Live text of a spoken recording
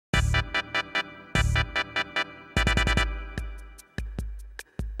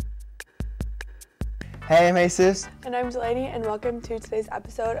Hey, I'm Jesus. And I'm Delaney, and welcome to today's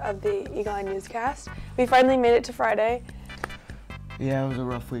episode of the Eagle Eye Newscast. We finally made it to Friday. Yeah, it was a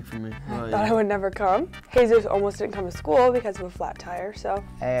rough week for me. Thought I would never come. Jesus almost didn't come to school because of a flat tire, so.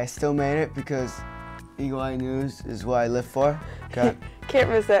 Hey, I still made it because Eagle Eye News is what I live for. Okay. Can't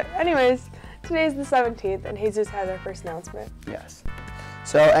miss it. Anyways, today's the 17th, and Jesus has our first announcement. Yes.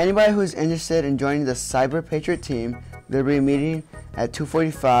 So anybody who's interested in joining the Cyber Patriot team, they'll be meeting at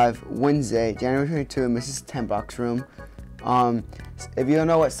 2:45 Wednesday, January 22 in Mrs. Tenbock's room. If you don't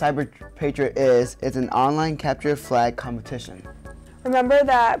know what Cyber Patriot is, it's an online capture flag competition. Remember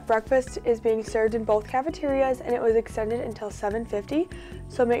that breakfast is being served in both cafeterias, and it was extended until 7:50.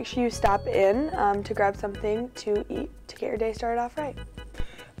 So make sure you stop in to grab something to eat to get your day started off right.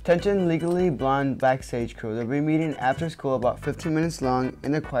 Attention Legally Blonde backstage crew. They'll be meeting after school about 15 minutes long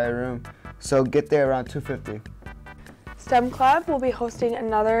in the choir room, so get there around 2:50. STEM Club will be hosting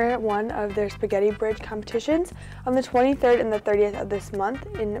another one of their spaghetti bridge competitions on the 23rd and the 30th of this month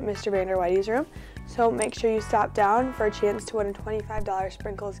in Mr. Vander Whitey's room. So make sure you stop down for a chance to win a $25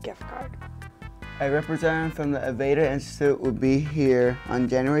 Sprinkles gift card. A representative from the Aveda Institute will be here on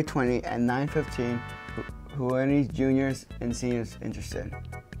January 20 at 9:15 who are any juniors and seniors interested.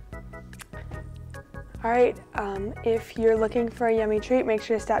 All right, if you're looking for a yummy treat, make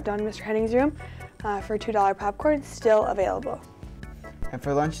sure to stop down to Mr. Henning's room for $2 popcorn, still available. And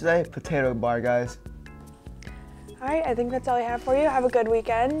for lunch today, potato bar, guys. All right, I think that's all I have for you. Have a good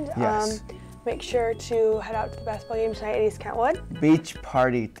weekend. Yes. Make sure to head out to the basketball game tonight at East Kentwood. Beach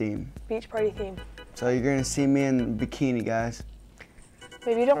party theme. Beach party theme. So you're gonna see me in bikini, guys.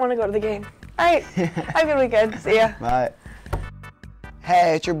 Maybe you don't want to go to the game. All right, have a good weekend. See ya. Bye.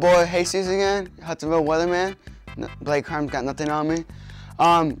 Hey, it's your boy Jesus again, Hudsonville weatherman. Blake Harm's got nothing on me.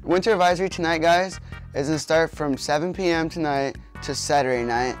 Winter advisory tonight, guys, is gonna start from 7 p.m. tonight to Saturday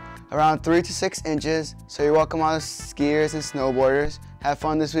night, around 3 to 6 inches. So you're welcome all the skiers and snowboarders. Have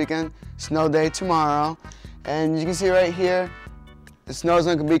fun this weekend. Snow day tomorrow, and you can see right here, the snow is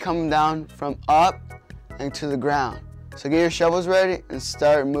gonna be coming down from up and to the ground. So get your shovels ready and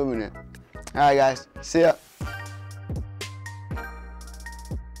start moving it. All right, guys, see ya.